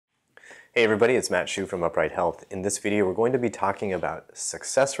Hey everybody, it's Matt Shu from Upright Health. In this video, we're going to be talking about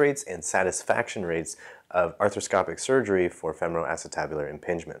success rates and satisfaction rates of arthroscopic surgery for femoroacetabular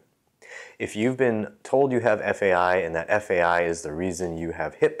impingement. If you've been told you have FAI and that FAI is the reason you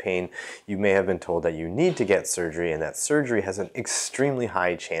have hip pain, you may have been told that you need to get surgery and that surgery has an extremely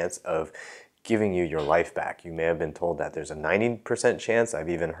high chance of giving you your life back. You may have been told that there's a 90% chance. I've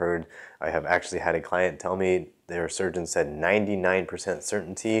even heard, I have actually had a client tell me their surgeon said 99%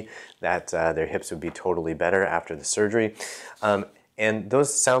 certainty that their hips would be totally better after the surgery. And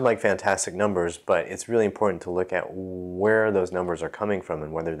those sound like fantastic numbers, but it's really important to look at where those numbers are coming from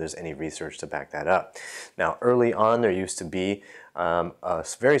and whether there's any research to back that up. Now, early on, there used to be a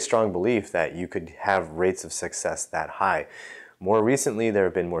very strong belief that you could have rates of success that high. More recently, there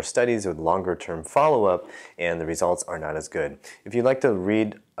have been more studies with longer-term follow-up, and the results are not as good. If you'd like to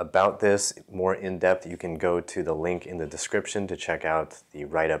read about this more in depth, you can go to the link in the description to check out the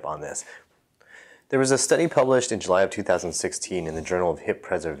write-up on this. There was a study published in July of 2016 in the Journal of Hip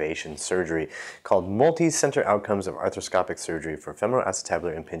Preservation Surgery called Multi-Center Outcomes of Arthroscopic Surgery for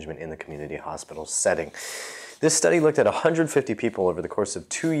Femoroacetabular Impingement in the Community Hospital Setting. This study looked at 150 people over the course of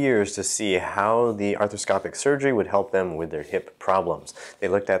 2 years to see how the arthroscopic surgery would help them with their hip problems. They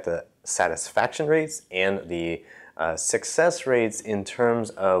looked at the satisfaction rates and the success rates in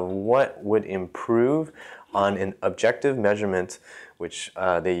terms of what would improve on an objective measurement, which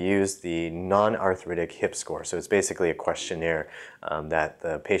they used the non-arthritic hip score. So it's basically a questionnaire that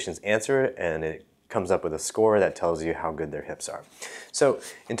the patients answer, and it comes up with a score that tells you how good their hips are. So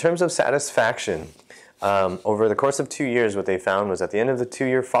in terms of satisfaction, over the course of 2 years, what they found was at the end of the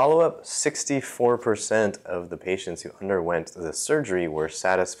 2-year follow-up, 64% of the patients who underwent the surgery were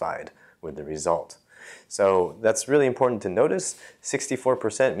satisfied with the result. So that's really important to notice.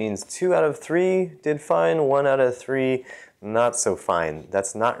 64% means 2 out of 3 did fine, 1 out of 3 not so fine.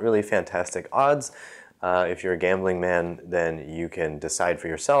 That's not really fantastic odds. If you're a gambling man, then you can decide for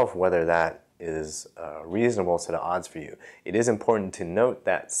yourself whether that is a reasonable set of odds for you. It is important to note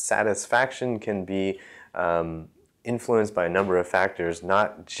that satisfaction can be influenced by a number of factors,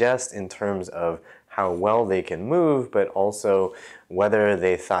 not just in terms of how well they can move, but also whether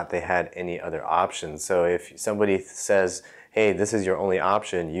they thought they had any other options. So if somebody says, hey, this is your only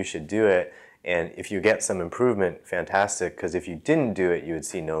option, you should do it, and if you get some improvement, fantastic, because if you didn't do it, you would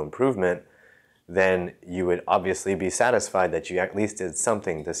see no improvement, then you would obviously be satisfied that you at least did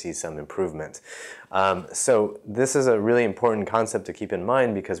something to see some improvement. So this is a really important concept to keep in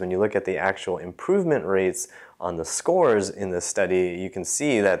mind, because when you look at the actual improvement rates on the scores in this study, you can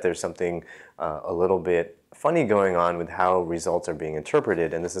see that there's something a little bit funny going on with how results are being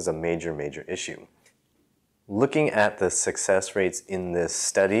interpreted, and this is a major, major issue. Looking at the success rates in this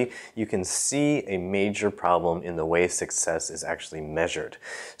study, you can see a major problem in the way success is actually measured.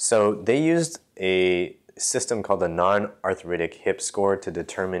 So they used a system called the non-arthritic hip score to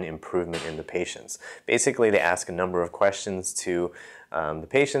determine improvement in the patients. Basically, they ask a number of questions to the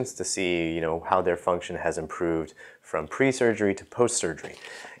patients to see, how their function has improved from pre-surgery to post-surgery.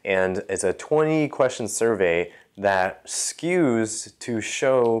 And it's a 20-question survey that skews to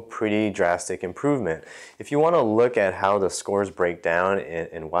show pretty drastic improvement. If you want to look at how the scores break down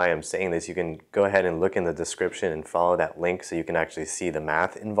and why I'm saying this, you can go ahead and look in the description and follow that link so you can actually see the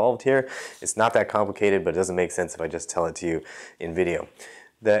math involved here. It's not that complicated, but it doesn't make sense if I just tell it to you in video.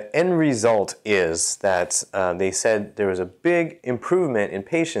 The end result is that they said there was a big improvement in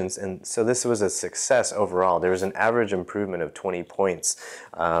patients, and so this was a success overall. There was an average improvement of 20 points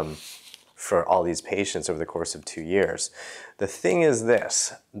for all these patients over the course of 2 years. The thing is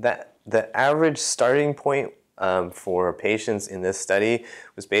this, that the average starting point for patients in this study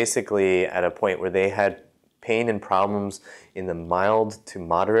was basically at a point where they had pain and problems in the mild to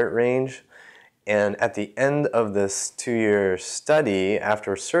moderate range. And at the end of this 2-year study,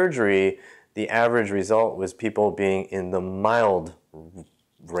 after surgery, the average result was people being in the mild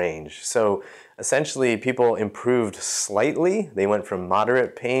range. So essentially, people improved slightly. They went from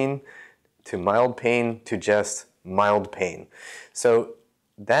moderate pain to mild pain to just mild pain. So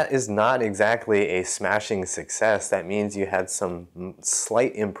that is not exactly a smashing success. That means you had some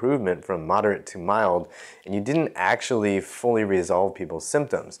slight improvement from moderate to mild, and you didn't actually fully resolve people's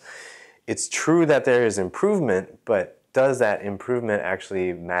symptoms. It's true that there is improvement, but does that improvement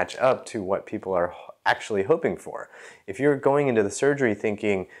actually match up to what people are actually hoping for? If you're going into the surgery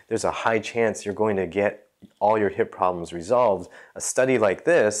thinking there's a high chance you're going to get all your hip problems resolved, a study like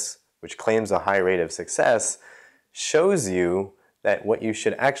this, which claims a high rate of success, shows you that what you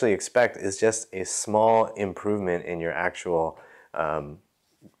should actually expect is just a small improvement in your actual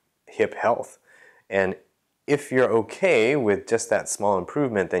hip health. And If you're okay with just that small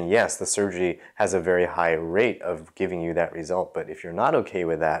improvement, then yes, the surgery has a very high rate of giving you that result. But if you're not okay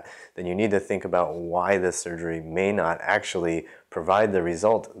with that, then you need to think about why the surgery may not actually provide the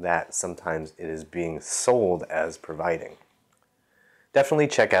result that sometimes it is being sold as providing. Definitely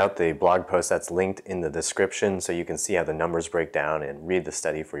check out the blog post that's linked in the description so you can see how the numbers break down and read the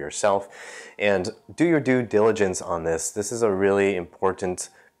study for yourself. And do your due diligence on this. This is a really important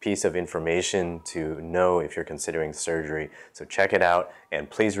piece of information to know if you're considering surgery. So check it out, and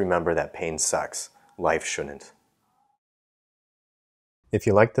please remember that pain sucks. Life shouldn't. If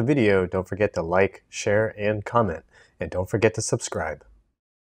you liked the video, don't forget to like, share, and comment. And don't forget to subscribe.